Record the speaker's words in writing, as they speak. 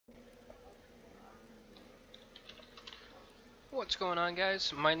What's going on,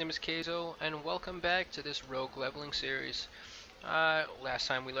 guys? My name is Kazo, and welcome back to this rogue leveling series. Last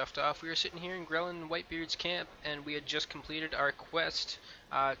time we left off, we were sitting here in Grelin Whitebeard's camp, and we had just completed our quest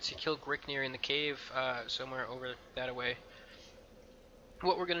to kill Gricknir in the cave somewhere over that way.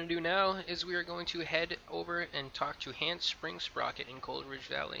 What we're going to do now is we are going to head over and talk to Hans Springsprocket in Cold Ridge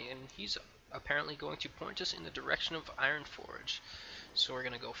Valley, and he's apparently going to point us in the direction of Ironforge. So we're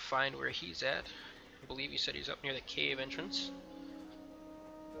going to go find where he's at. I believe he said he's up near the cave entrance.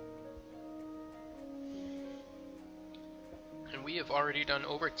 And we have already done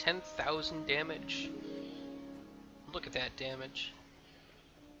over 10,000 damage. Look at that damage.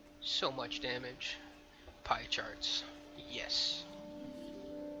 So much damage. Pie charts. Yes.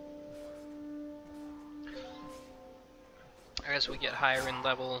 As we get higher in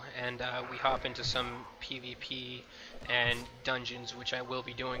level and we hop into some PvP and dungeons, which I will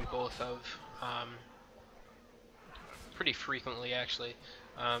be doing both of pretty frequently actually.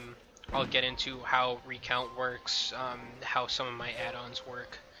 I'll get into how recount works, how some of my add-ons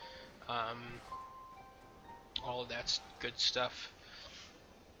work, all of that good stuff.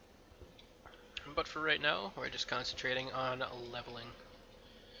 But for right now, we're just concentrating on leveling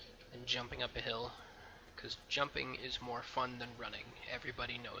and jumping up a hill, because jumping is more fun than running.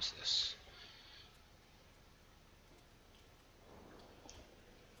 Everybody knows this.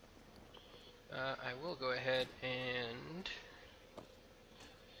 I will go ahead and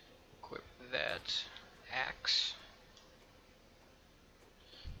equip that axe.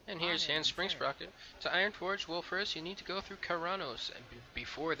 And here's Hans Springsprocket. To Ironforge, well, first you need to go through Karanos, and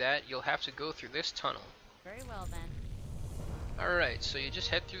before that you'll have to go through this tunnel. Very well then. Alright, so you just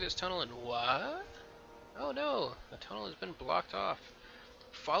head through this tunnel and what? Oh no, the tunnel has been blocked off.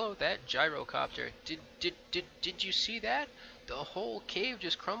 Follow that gyrocopter. Did you see that? The whole cave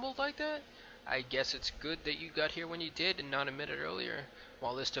just crumbled like that? I guess it's good that you got here when you did and not a minute earlier.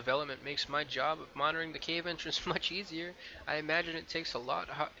 While this development makes my job of monitoring the cave entrance much easier, I imagine it makes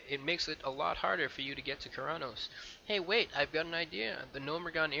it a lot harder for you to get to Karanos. Hey, wait, I've got an idea. The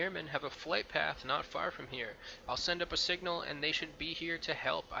Nomergon Airmen have a flight path not far from here. I'll send up a signal and they should be here to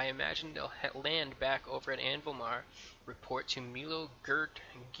help. I imagine they'll land back over at Anvilmar. Report to Milo Geartwinge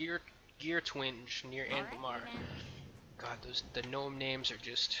near Anvilmar. God, the gnome names are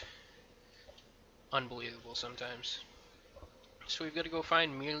just unbelievable sometimes. So we've got to go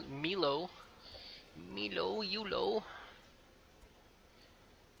find Milo. YOLO.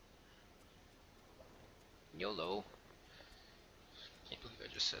 Can't believe I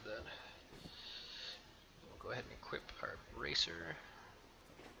just said that. We'll go ahead and equip our bracer.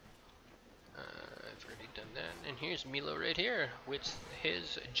 I've already done that. And here's Milo right here with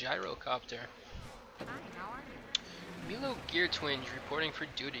his gyrocopter. Hi, how are you? Milo Geartwinge reporting for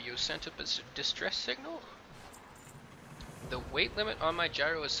duty. You sent up a distress signal? The weight limit on my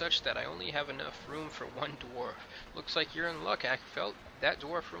gyro is such that I only have enough room for one dwarf. Looks like you're in luck, Åkerfeldt. That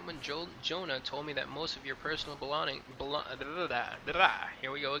dwarf Roman Jonah told me that most of your personal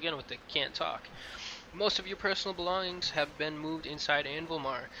here we go again with the can't talk. Most of your personal belongings have been moved inside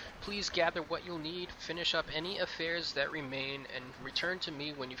Anvilmar. Please gather what you'll need, finish up any affairs that remain, and return to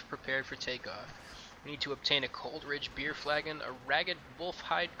me when you've prepared for takeoff. We need to obtain a Cold Ridge beer flagon, a ragged wolf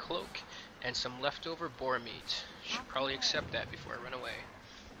hide cloak, and some leftover boar meat. Should probably accept that before I run away.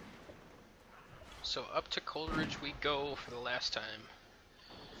 So up to Cold Ridge we go for the last time.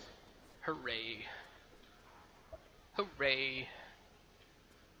 Hooray. Hooray.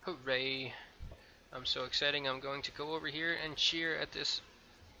 Hooray. I'm so exciting, I'm going to go over here and cheer at this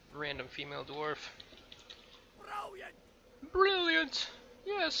random female dwarf. Brilliant! Brilliant!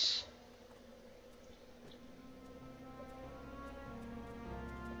 Yes!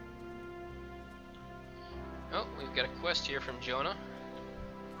 Oh, we've got a quest here from Jonah.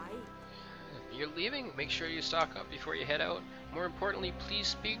 Hi. You're leaving? Make sure you stock up before you head out. More importantly, please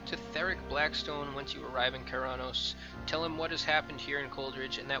speak to Theric Blackstone once you arrive in Karanos. Tell him what has happened here in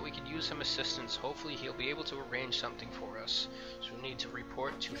Coldridge and that we could use some assistance. Hopefully he'll be able to arrange something for us. So we need to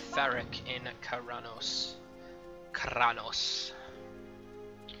report to Theric in Karanos. Karanos.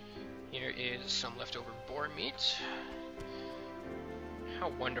 Here is some leftover boar meat. How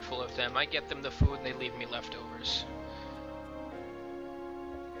wonderful of them. I get them the food and they leave me leftovers.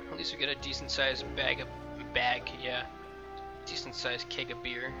 At least we get a decent sized decent sized keg of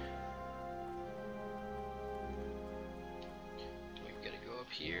beer. We've got to go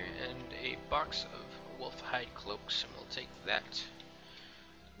up here and a box of wolf hide cloaks, and we'll take that.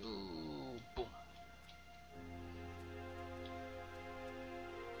 Ooh, boom.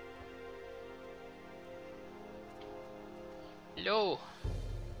 Hello.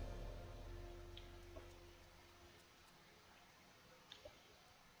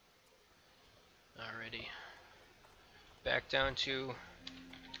 back down to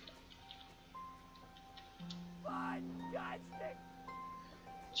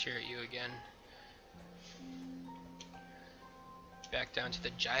cheer at you again. Back down to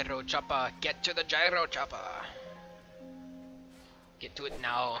the gyro chopper. Get to the gyro chopper. Get to it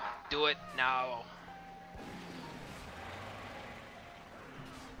now. Do it now.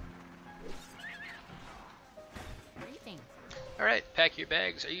 Alright, pack your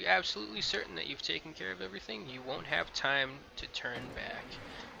bags. Are you absolutely certain that you've taken care of everything? You won't have time to turn back.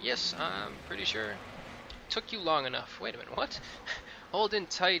 Yes, I'm pretty sure. Took you long enough. Wait a minute, what? Hold in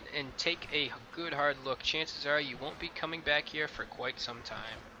tight and take a good hard look. Chances are you won't be coming back here for quite some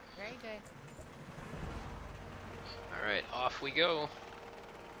time. Very good. Alright, off we go.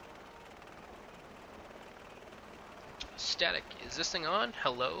 Static. Is this thing on?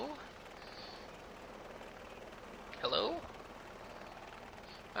 Hello? Hello?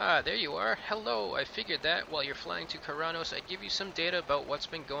 Ah, there you are. Hello, I figured that while you're flying to Karanos, I'd give you some data about what's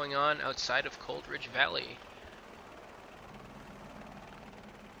been going on outside of Coldridge Valley.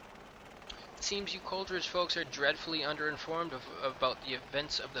 It seems you Coldridge folks are dreadfully underinformed about the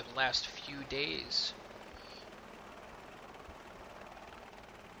events of the last few days.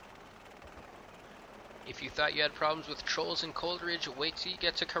 If you thought you had problems with trolls in Coldridge, wait till you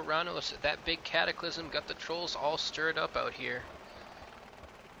get to Karanos. That big cataclysm got the trolls all stirred up out here.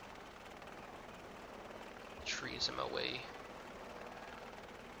 Trees in my way.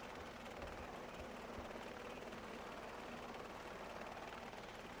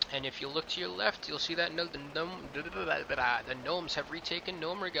 And if you look to your left, you'll see that the gnomes have retaken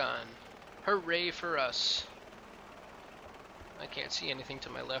Gnomeregan. Hooray for us. I can't see anything to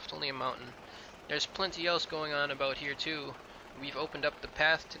my left, only a mountain. There's plenty else going on about here too. We've opened up the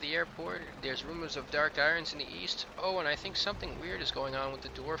path to the airport. There's rumors of dark irons in the east. Oh, and I think something weird is going on with the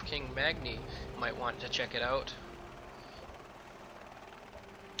Dwarf King Magni. Might want to check it out.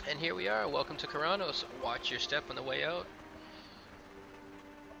 And here we are. Welcome to Karanos. Watch your step on the way out.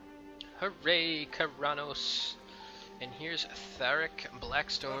 Hooray, Karanos. And here's Tharic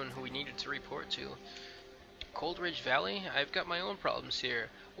Blackstone, who we needed to report to. Coldridge Valley? I've got my own problems here.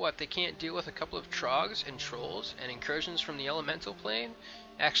 What, they can't deal with a couple of trogs and trolls and incursions from the elemental plane?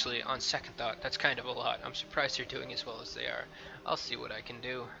 Actually, on second thought, that's kind of a lot. I'm surprised they're doing as well as they are. I'll see what I can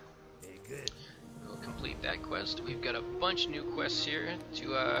do. Very good. We'll complete that quest. We've got a bunch of new quests here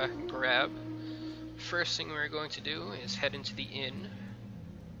to grab. First thing we're going to do is head into the inn.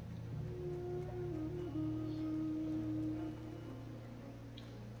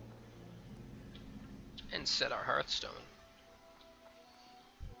 And set our Hearthstone.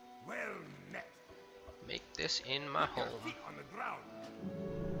 Well met. Make this in my home. Feet on the ground.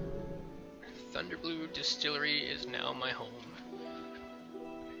 Thunderblue Distillery is now my home.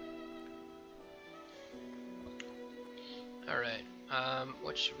 Alright,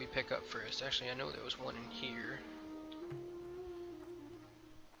 what should we pick up first? Actually, I know there was one in here.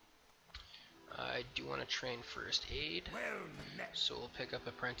 I do want to train First Aid. Well met. So we'll pick up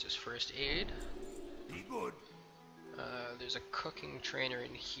Apprentice First Aid. Be good. There's a cooking trainer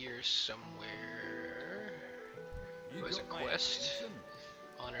in here somewhere. You There's a got my quest. attention.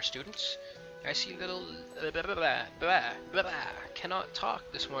 Honor students. I see little cannot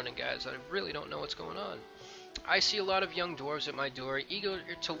talk this morning, guys. I really don't know what's going on. I see a lot of young dwarves at my door, eager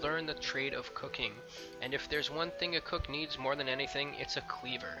to learn the trade of cooking. And if there's one thing a cook needs more than anything, it's a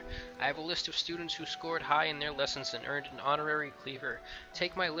cleaver. I have a list of students who scored high in their lessons and earned an honorary cleaver.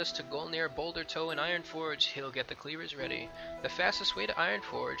 Take my list to Golnir, Boulder Toe, and Ironforge. He'll get the cleavers ready. The fastest way to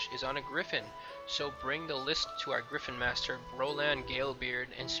Ironforge is on a griffin, so bring the list to our griffin master, Roland Galebeard,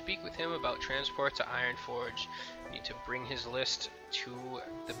 and speak with him about transport to Ironforge. You need to bring his list to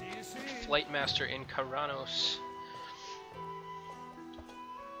the flight master in Karanos.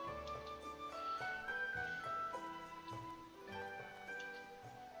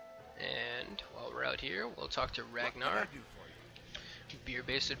 And while we're out here, we'll talk to What can I Ragnar. do for you?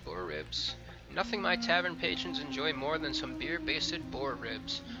 Beer-basted boar ribs. Nothing my tavern patrons enjoy more than some beer-basted boar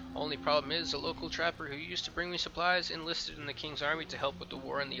ribs. Only problem is, a local trapper who used to bring me supplies enlisted in the King's army to help with the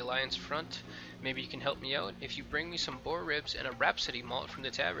war on the Alliance front. Maybe you can help me out. If you bring me some boar ribs and a Rhapsody malt from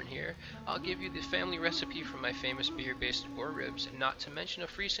the tavern here, I'll give you the family recipe for my famous beer-based boar ribs, not to mention a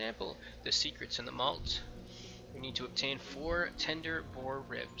free sample, the secrets in the malt. We need to obtain 4 tender boar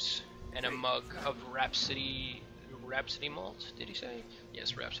ribs and a mug of Rhapsody malt, did he say?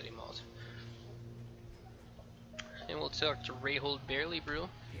 Yes, Rhapsody malt. And we'll talk to Rayhold Barleybrew,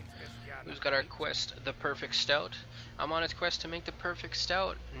 who's got our quest, The Perfect Stout. I'm on its quest to make the perfect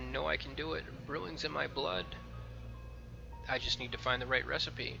stout. Know I can do it. Brewing's in my blood. I just need to find the right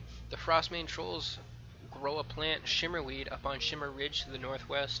recipe. The Frostmane trolls grow a plant, Shimmerweed, up on Shimmer Ridge to the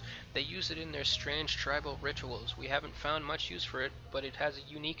northwest. They use it in their strange tribal rituals. We haven't found much use for it, but it has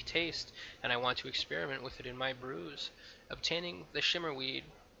a unique taste, and I want to experiment with it in my brews. Obtaining the Shimmerweed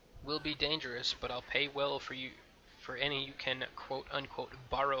will be dangerous, but I'll pay well for any you can quote-unquote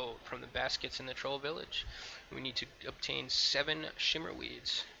borrow from the baskets in the troll village. We need to obtain 7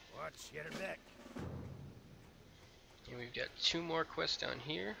 Shimmerweeds. Watch your back. And we've got 2 more quests down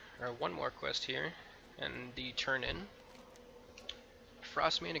here, or 1 more quest here, and the turn-in.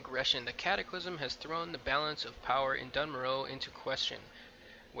 Frostmane Aggression. The Cataclysm has thrown the balance of power in Dunmoreau into question.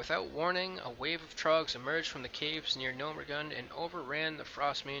 Without warning, a wave of trogs emerged from the caves near Nomergund and overran the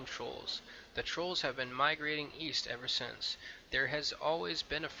Frostmane trolls. The trolls have been migrating east ever since. There has always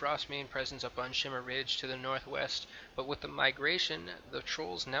been a Frostmane presence up on Shimmer Ridge to the northwest, but with the migration, the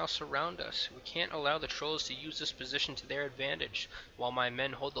trolls now surround us. We can't allow the trolls to use this position to their advantage. While my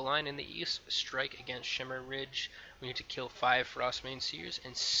men hold the line in the east, strike against Shimmer Ridge. We need to kill 5 Frostmane Seers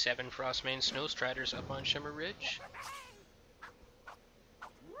and 7 Frostmane Snowstriders up on Shimmer Ridge.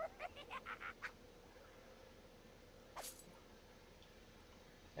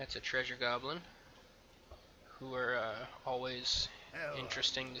 That's a treasure goblin, who are always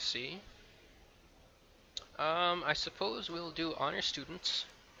interesting to see. I suppose we'll do honor students.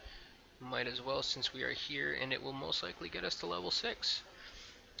 Might as well, since we are here, and it will most likely get us to level 6.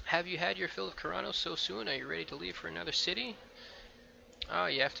 Have you had your fill of Karanos so soon? Are you ready to leave for another city? Oh,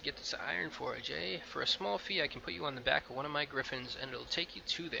 you have to get this Iron Forge, eh? For a small fee, I can put you on the back of one of my griffins, and it'll take you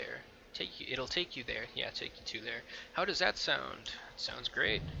to there. It'll take you there. Yeah, take you to there. How does that sound? Sounds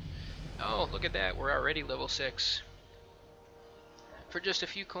great. Oh, look at that. We're already level 6. For just a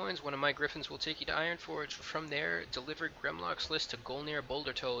few coins, one of my griffins will take you to Ironforge. From there, deliver Gremlock's list to Golnir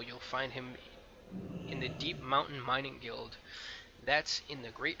Bouldertoe. You'll find him in the Deep Mountain Mining Guild. That's in the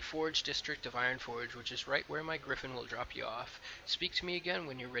Great Forge district of Ironforge, which is right where my griffin will drop you off. Speak to me again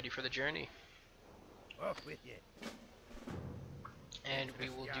when you're ready for the journey. Off with you. And we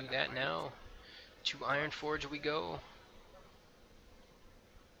will do that now. To Ironforge we go.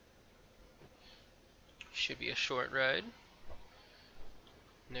 Should be a short ride.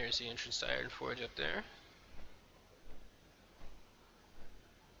 And there's the entrance to Ironforge up there.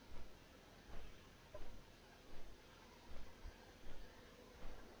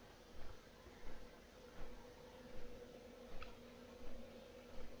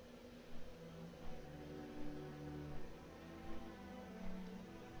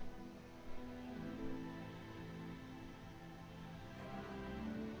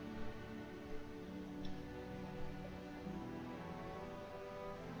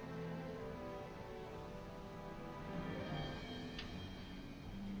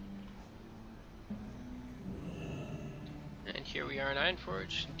 And here we are in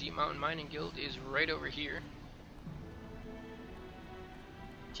Ironforge. Deep Mountain Mining Guild is right over here.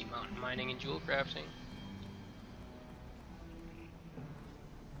 Deep Mountain Mining and Jewel Crafting.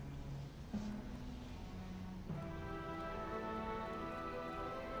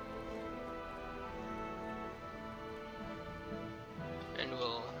 And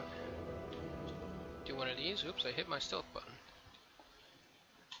we'll do one of these. Oops, I hit my stealth button.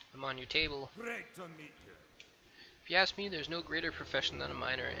 I'm on your table. Great to meet you. If you ask me, there's no greater profession than a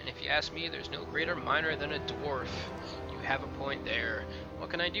miner, and if you ask me, there's no greater miner than a dwarf. You have a point there. What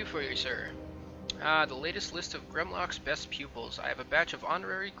can I do for you, sir? The latest list of Gremlock's best pupils. I have a batch of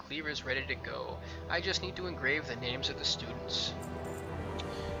honorary cleavers ready to go. I just need to engrave the names of the students.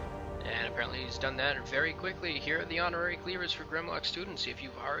 And apparently he's done that very quickly. Here are the honorary cleavers for Gremlock students. If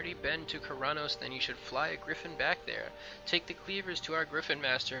you've already been to Karanos, then you should fly a griffin back there. Take the cleavers to our griffin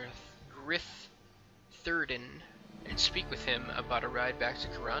master, Grith Thurden, and speak with him about a ride back to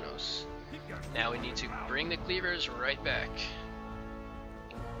Karanos. Now we need to bring the cleavers right back.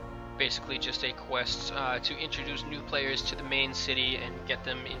 Basically just a quest to introduce new players to the main city and get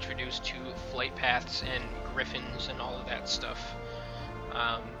them introduced to flight paths and griffins and all of that stuff.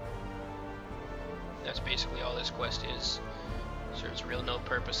 That's basically all this quest is. Serves real no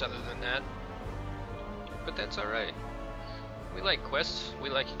purpose other than that. But that's alright. We like quests, we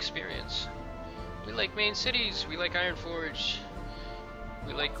like experience. We like main cities, we like Ironforge,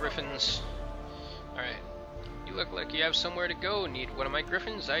 we like griffins. Alright, you look like you have somewhere to go. Need one of my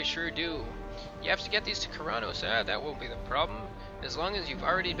griffins? I sure do. You have to get these to Karanos. That won't be the problem. As long as you've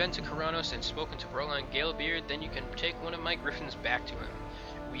already been to Karanos and spoken to Roland Galebeard, then you can take one of my griffins back to him.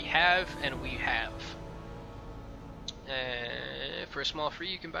 We have, and we have. For a small fee,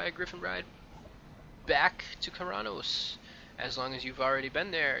 you can buy a griffin ride back to Karanos. As long as you've already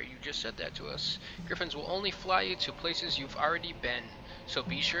been there. You just said that to us. Griffins will only fly you to places you've already been. So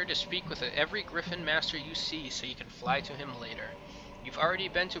be sure to speak with every Griffin Master you see so you can fly to him later. You've already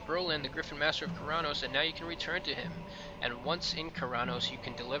been to Brolin, the Griffin Master of Karanos, and now you can return to him. And once in Karanos, you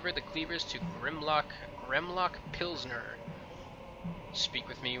can deliver the cleavers to Gremlock Pilsner. Speak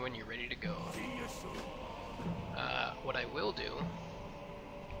with me when you're ready to go. What I will do,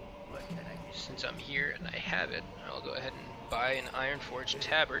 since I'm here and I have it, I'll go ahead and buy an Ironforged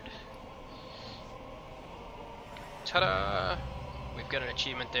tabard. Ta-da! We've got an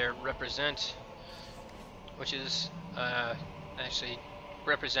achievement there, Represent, which is, actually,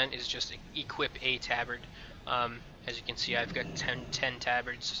 Represent is just equip a tabard. As you can see, I've got 10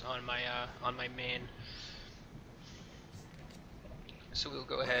 tabards on my main. So we'll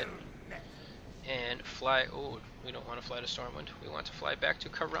go ahead and fly. Oh, we don't want to fly to Stormwind. We want to fly back to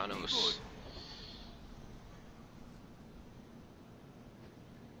Karanos.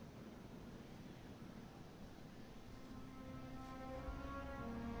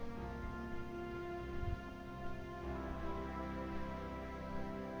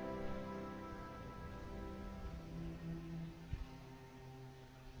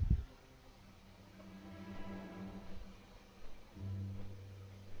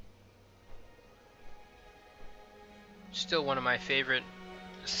 Still one of my favorite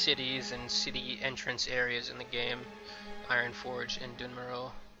cities and city entrance areas in the game, Ironforge and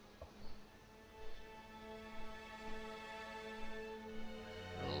Dunmaro.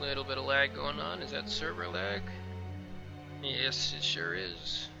 A little bit of lag going on. Is that server lag? Yes, it sure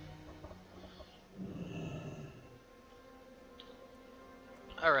is.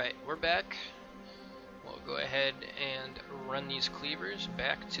 Alright, we're back. We'll go ahead and run these cleavers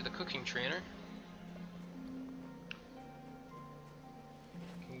back to the cooking trainer.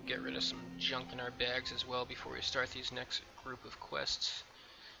 Get rid of some junk in our bags as well before we start these next group of quests.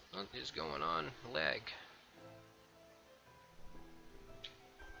 What is going on? Lag.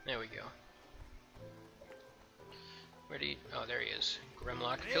 There we go. Oh, there he is.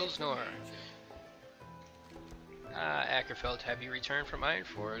 Gremlock Pilsner. Ah, Åkerfeldt, have you returned from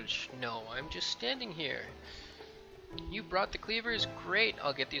Ironforge? No, I'm just standing here. You brought the cleavers? Great,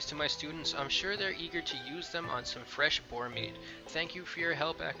 I'll get these to my students. I'm sure they're eager to use them on some fresh boar meat. Thank you for your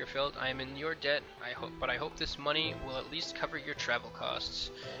help, Åkerfeldt. I am in your debt, but I hope this money will at least cover your travel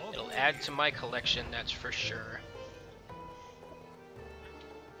costs. It'll add to my collection, that's for sure.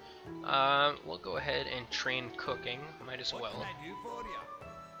 We'll go ahead and train cooking, might as well.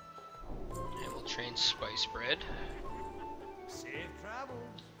 And we'll train spice bread. Safe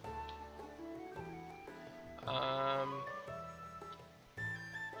travels.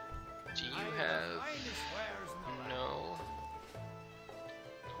 Do you have... No.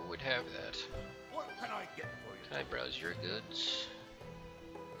 Who would have that? What can I get for you? Can I browse your goods?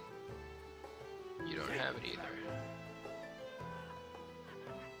 You don't have it either.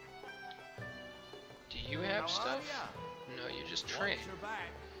 Do you have stuff? No, you just train.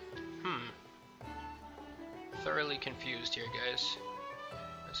 Thoroughly confused here, guys.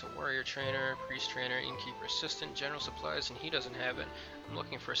 There's a warrior trainer, priest trainer, innkeeper assistant, general supplies, and he doesn't have it. I'm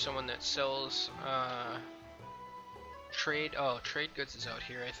looking for someone that sells trade. Oh, trade goods is out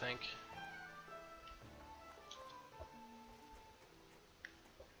here, I think.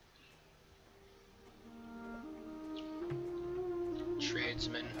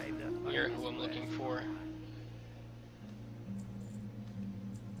 Tradesman. You're who I'm looking for.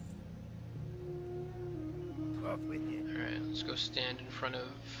 Alright, let's go stand in front of...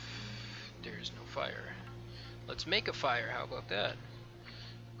 There's no fire. Let's make a fire, how about that?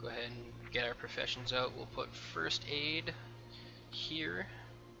 Go ahead and get our professions out. We'll put first aid here.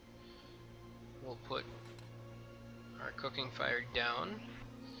 We'll put our cooking fire down.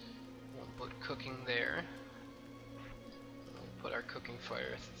 We'll put cooking there. We'll put our cooking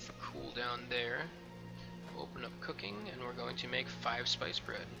fire cool down there. We'll open up cooking, and we're going to make 5 spice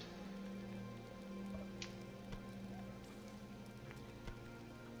bread.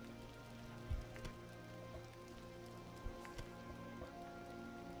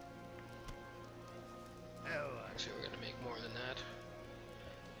 Actually, we're going to make more than that.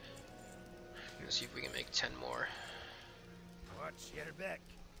 Let's see if we can make 10 more. Watch your back.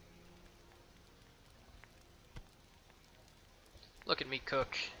 Look at me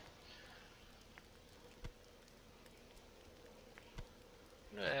cook.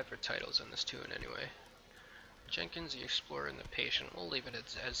 What do I have for titles on this tune anyway? Jenkins, the Explorer, and the Patient. We'll leave it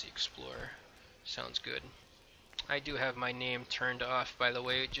as the Explorer. Sounds good. I do have my name turned off, by the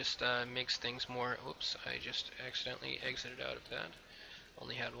way. It just makes things more... Oops, I just accidentally exited out of that.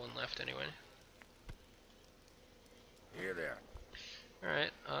 Only had one left anyway. Here there.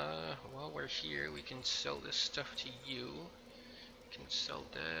 Alright, while we're here, we can sell this stuff to you. We can sell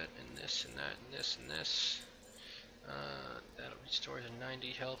that, and this, and that, and this, and this. That'll restore to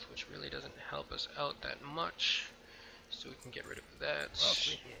 90 health, which really doesn't help us out that much. So we can get rid of that.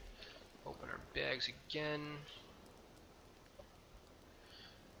 Open our bags again.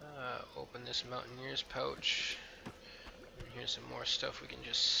 Open this Mountaineer's pouch. And here's some more stuff we can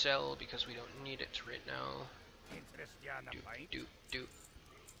just sell because we don't need it right now. Doop, doop, doop,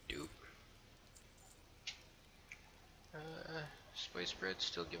 doop. Spice bread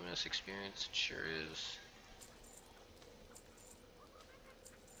still giving us experience? It sure is.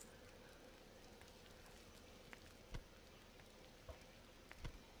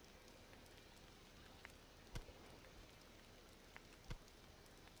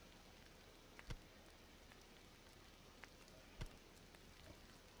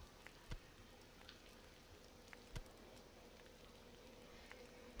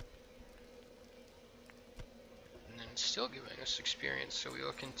 Still giving us experience, so we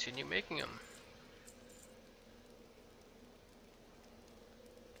will continue making them.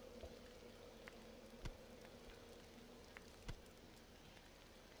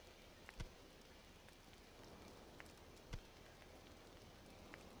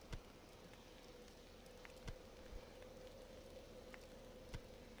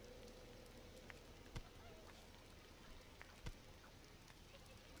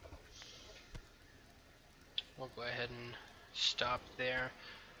 We'll go ahead and stop there.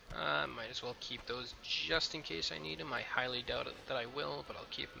 Might as well keep those just in case I need them. I highly doubt it that I will, but I'll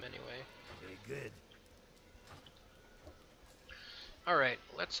keep them anyway. Very good. Alright,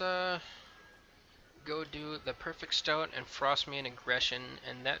 let's go do the Perfect Stout and Frostmane Aggression,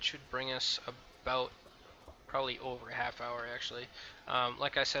 and that should bring us about probably over a half hour actually.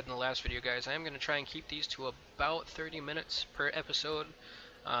 Like I said in the last video, guys, I am going to try and keep these to about 30 minutes per episode.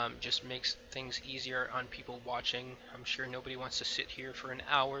 Just makes things easier on people watching. I'm sure nobody wants to sit here for an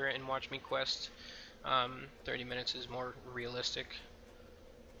hour and watch me quest. 30 minutes is more realistic.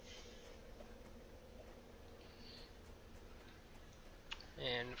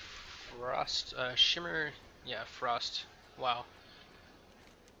 And Frost, Shimmer, yeah, Frost, wow.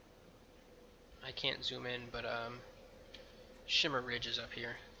 I can't zoom in, but Shimmer Ridge is up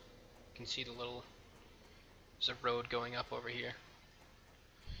here. You can see the little, there's a road going up over here.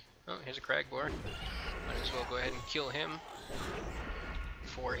 Oh, here's a crag boar. Might as well go ahead and kill him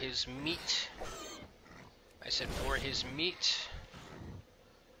for his meat. I said for his meat.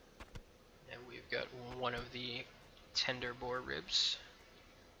 And we've got one of the tender boar ribs.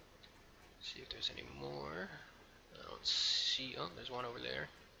 See if there's any more. I don't see. Oh, there's one over there.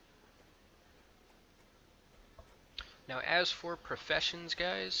 Now, as for professions,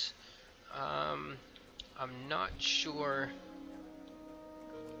 guys, I'm not sure.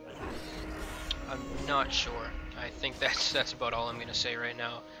 I think that's about all I'm going to say right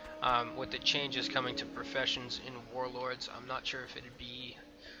now. With the changes coming to professions in Warlords, I'm not sure if it'd be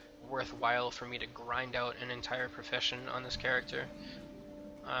worthwhile for me to grind out an entire profession on this character.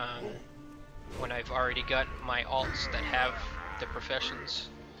 When I've already got my alts that have the professions.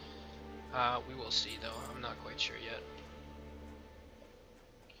 We will see though, I'm not quite sure yet.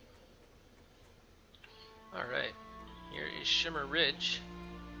 Alright, here is Shimmer Ridge.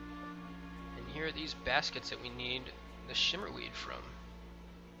 Here are these baskets that we need the shimmerweed from.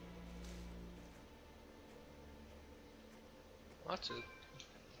 Lots of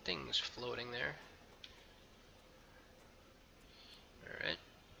things floating there. Alright.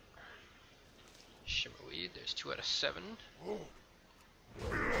 Shimmerweed, there's 2 out of 7.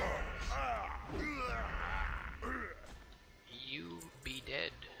 You be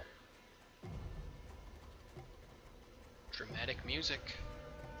dead. Dramatic music.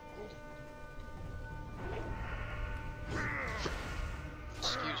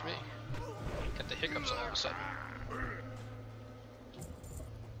 Excuse me. Got the hiccups all of a sudden.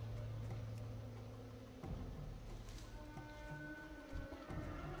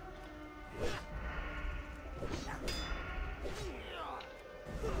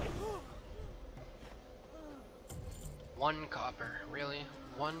 One copper, really?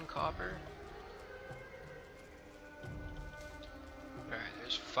 1 copper? Alright,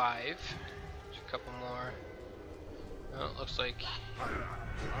 there's 5. There's a couple more. Oh, it looks like he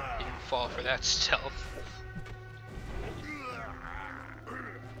didn't fall for that stealth.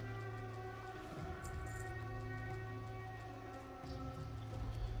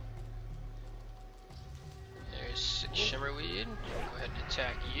 There's 6 shimmerweed. Go ahead and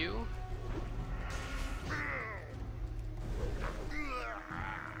attack you.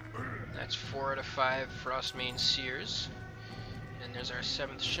 That's 4 out of 5 Frostmane Seers. And there's our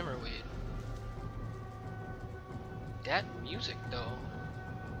 7th shimmerweed. That music, though.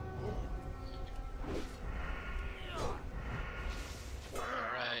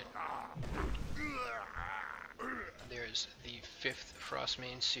 Alright. There's the 5th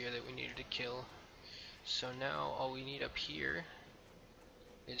Frostmane Seer that we needed to kill. So now all we need up here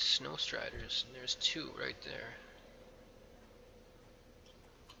is Snow Striders, and there's 2 right there.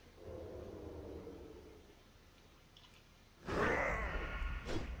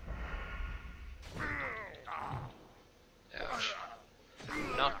 Ouch.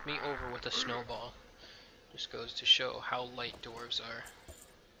 Knocked me over with a snowball. Just goes to show how light dwarves are.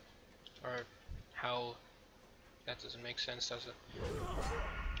 Or how... That doesn't make sense, does it?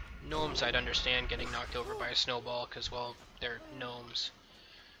 Gnomes I'd understand getting knocked over by a snowball, because, well, they're gnomes.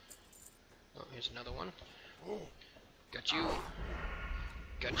 Oh, here's another one. Got you.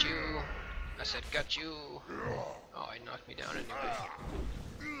 Got you. I said got you. Oh, he knocked me down anyway.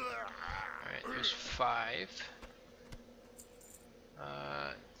 Alright, there's 5.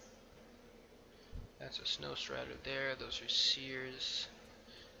 That's a Snow Strider there. Those are Seers.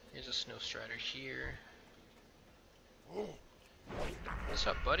 Here's a Snow Strider here. What's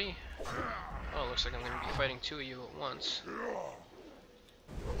up, buddy? Oh, looks like I'm going to be fighting 2 of you at once.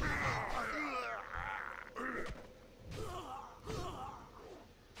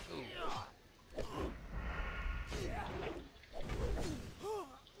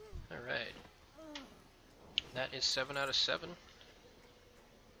 Alright. That is 7 out of 7.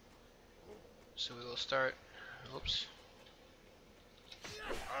 So we will start. Oops.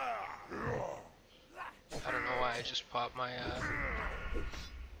 I don't know why I just popped my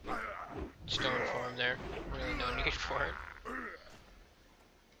stone form there. Really no need for it.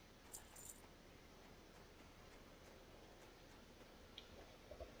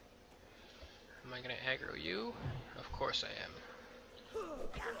 Am I gonna aggro you? Of course I am.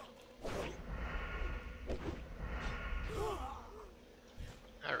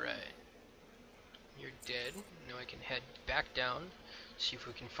 Alright. You're dead. Now I can head back down, see if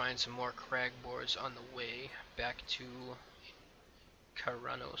we can find some more crag boards on the way back to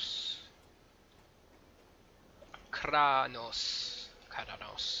Kranos.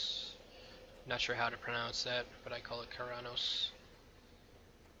 Not sure how to pronounce that, but I call it Kranos.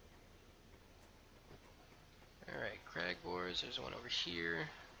 Alright, crag boards. There's one over here.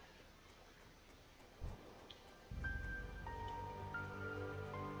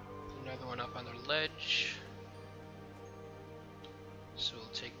 Another one up on the ledge. So we'll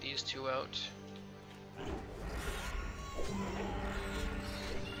take these 2 out.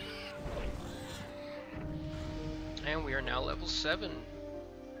 And we are now level 7.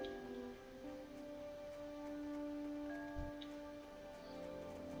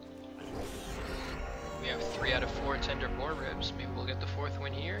 We have 3 out of 4 tender boar ribs. Maybe we'll get the 4th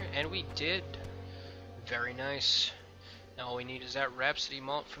one here. And we did. Very nice. Now all we need is that Rhapsody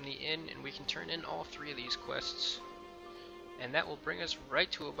Malt from the inn, and we can turn in all 3 of these quests. And that will bring us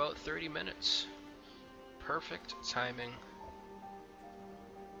right to about 30 minutes. Perfect timing.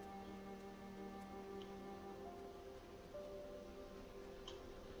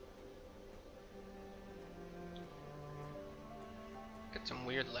 Got some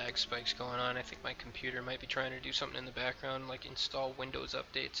weird lag spikes going on. I think my computer might be trying to do something in the background, like install Windows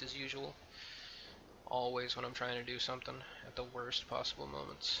updates as usual. Always when I'm trying to do something at the worst possible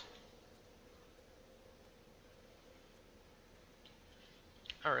moments.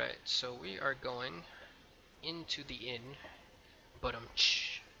 Alright, so we are going into the inn, but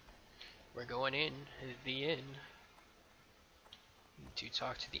we're going in the inn to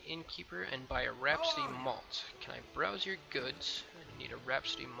talk to the innkeeper and buy a Rhapsody Malt. Can I browse your goods? I need a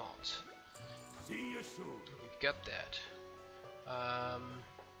Rhapsody Malt. See you soon. We've got that. I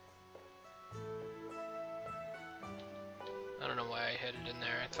don't know why I headed in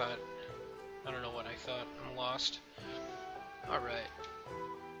there. I don't know what I thought. I'm lost. Alright.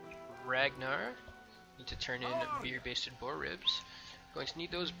 Ragnar. Need to turn in beer-basted boar ribs. Going to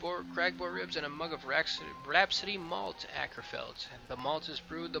need those crag boar ribs and a mug of Rhapsody Malt, Åkerfeldt. The malt is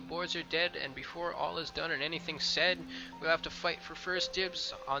brewed, the boars are dead, and before all is done and anything said, we'll have to fight for first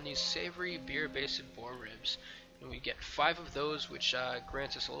dibs on these savory beer-basted boar ribs. And we get 5 of those, which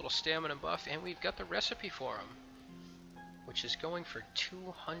grants us a little stamina buff, and we've got the recipe for them, which is going for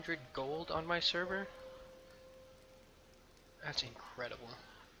 200 gold on my server. That's incredible.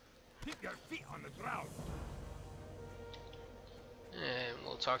 Keep your feet on the ground. And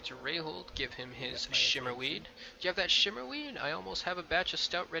we'll talk to Rayhold, give him his shimmerweed. Do you have that shimmerweed? I almost have a batch of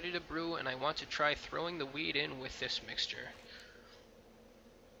stout ready to brew, and I want to try throwing the weed in with this mixture.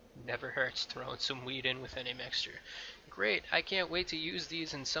 Never hurts throwing some weed in with any mixture. Great, I can't wait to use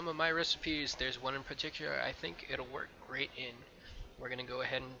these in some of my recipes. There's one in particular I think it'll work great in. We're going to go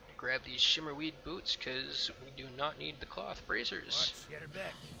ahead and grab these shimmerweed boots because we do not need the cloth braziers. Watch, get her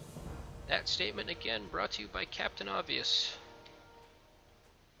back. That statement again brought to you by Captain Obvious.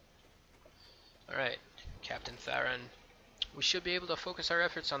 Alright, Captain Tharon. We should be able to focus our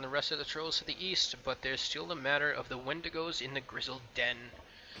efforts on the rest of the trolls to the east, but there's still the matter of the Wendigos in the Grizzled Den.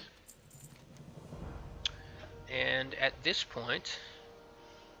 And at this point,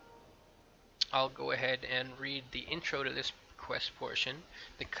 I'll go ahead and read the intro to this quest portion.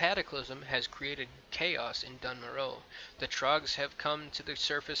 The Cataclysm has created chaos in Dun Morogh. The Trogs have come to the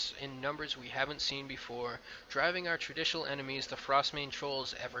surface in numbers we haven't seen before, driving our traditional enemies, the Frostmane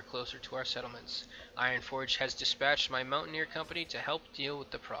Trolls, ever closer to our settlements. Ironforge has dispatched my Mountaineer Company to help deal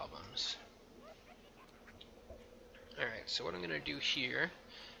with the problems. Alright, so what I'm going to do here,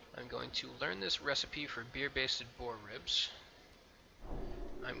 I'm going to learn this recipe for beer-basted boar ribs.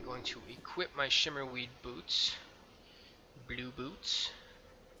 I'm going to equip my shimmerweed boots. Blue boots.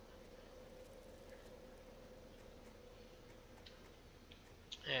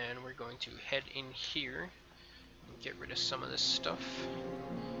 And we're going to head in here and get rid of some of this stuff.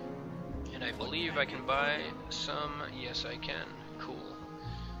 And I believe I can buy some. Yes, I can. Cool.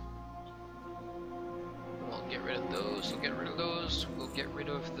 We'll get rid of those. We'll get rid of those. We'll get rid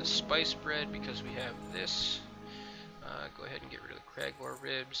of the spice bread because we have this. Go ahead and get rid of the Cragmore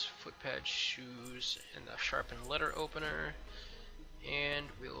ribs, footpad shoes, and the sharpened letter opener. And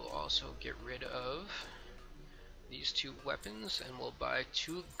we'll also get rid of these two weapons, and we'll buy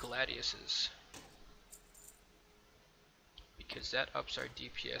 2 gladiuses because that ups our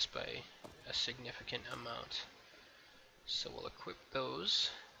DPS by a significant amount. So we'll equip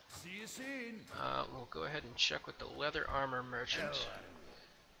those. See you soon. We'll go ahead and check with the leather armor merchant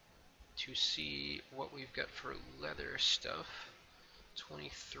to see what we've got for leather stuff.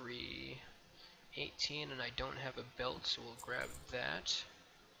 23, 18, and I don't have a belt, so we'll grab that.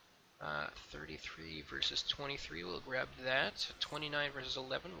 33 versus 23, we'll grab that. 29 versus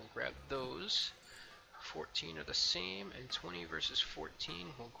 11, we'll grab those. 14 are the same, and 20 versus 14,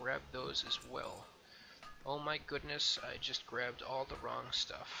 we'll grab those as well. Oh my goodness, I just grabbed all the wrong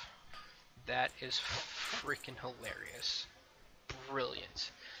stuff. That is freaking hilarious.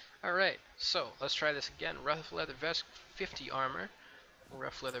 Brilliant. Alright, so let's try this again. Rough leather vest, 50 armor.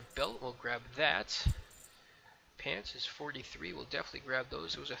 Rough leather belt, we'll grab that. Pants is 43, we'll definitely grab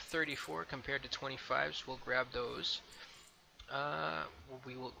those. It was a 34 compared to 25, so we'll grab those.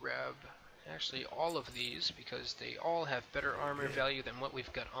 We will grab actually all of these because they all have better armor value than what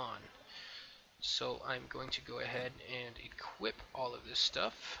we've got on. So I'm going to go ahead and equip all of this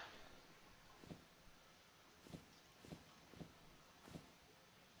stuff.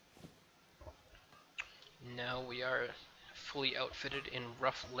 Now we are fully outfitted in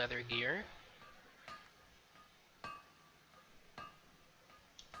rough leather gear.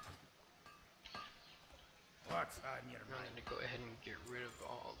 What's on your I'm mind? going to go ahead and get rid of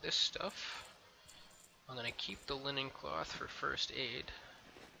all this stuff. I'm going to keep the linen cloth for first aid.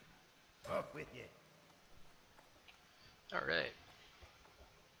 Up with you. Alright.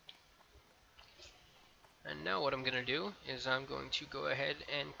 And now what I'm going to do is I'm going to go ahead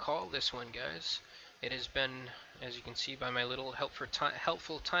and call this one, guys. It has been, as you can see by my little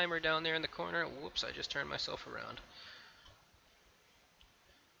helpful timer down there in the corner. Whoops, I just turned myself around.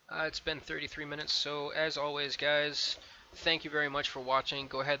 It's been 33 minutes, so as always, guys, thank you very much for watching.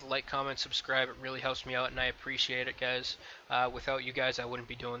 Go ahead, like, comment, subscribe. It really helps me out, and I appreciate it, guys. Without you guys, I wouldn't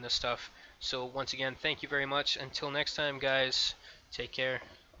be doing this stuff. So once again, thank you very much. Until next time, guys, take care.